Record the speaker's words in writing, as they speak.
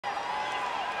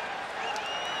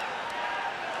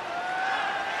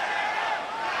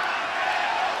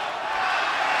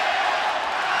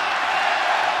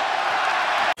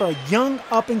for a young,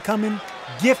 up-and-coming,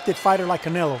 gifted fighter like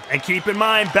Canelo. And keep in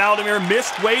mind, Baldomir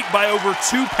missed weight by over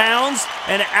 2 pounds,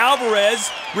 and Alvarez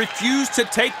refused to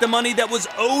take the money that was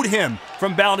owed him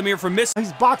from Baldomir for missing.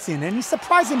 He's boxing, and he's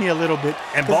surprising me a little bit.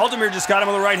 And Baldomir just got him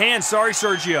with the right hand. Sorry,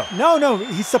 Sergio. No,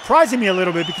 he's surprising me a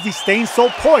little bit because he's staying so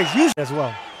poised, usually as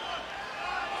well.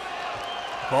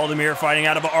 Baldomir fighting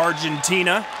out of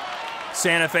Argentina.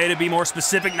 Santa Fe, to be more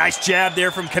specific. Nice jab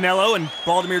there from Canelo, and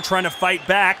Baldomir trying to fight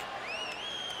back.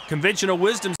 Conventional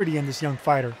wisdom In this young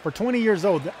fighter. For 20 years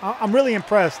old, I'm really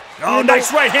impressed. Oh,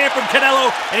 nice right hand from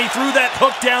Canelo, and he threw that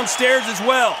hook downstairs as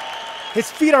well. His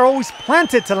feet are always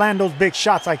planted to land those big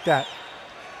shots like that.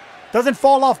 Doesn't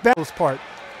fall off Bella's part.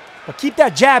 But keep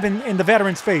that jab in the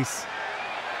veteran's face.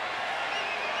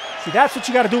 See, that's what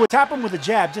you got to do. Tap him with a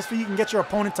jab just so you can get your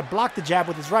opponent to block the jab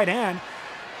with his right hand.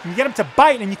 You get him to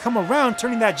bite, and you come around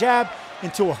turning that jab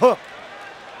into a hook.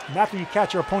 And that's when you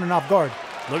catch your opponent off guard.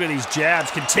 Look at these jabs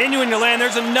continuing to land.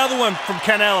 There's another one from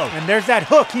Canelo. And there's that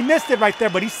hook. He missed it right there,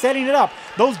 but he's setting it up.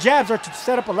 Those jabs are to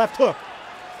set up a left hook.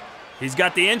 He's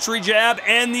got the entry jab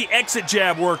and the exit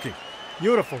jab working.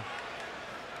 Beautiful.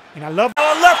 And I love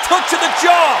a left hook to the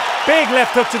jaw. Big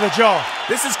left hook to the jaw.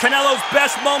 This is Canelo's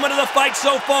best moment of the fight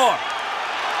so far.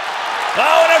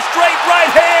 Oh, and a straight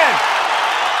right hand.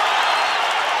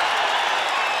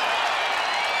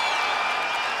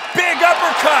 Big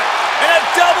uppercut. And a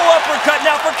double uppercut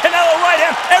now for Canelo right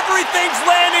hand. Everything's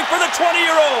landing for the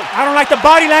 20-year-old. I don't like the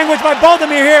body language by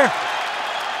Baldomir here.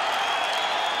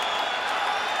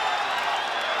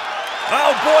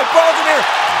 Oh boy, Baldomir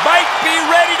might be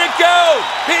ready to go.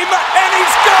 And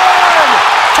he's gone.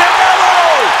 Canelo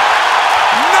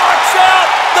knocks out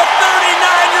the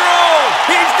 39-year-old.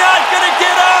 He's not going to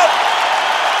get up.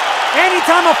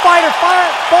 Anytime a fighter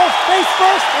falls face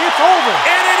first, it's over.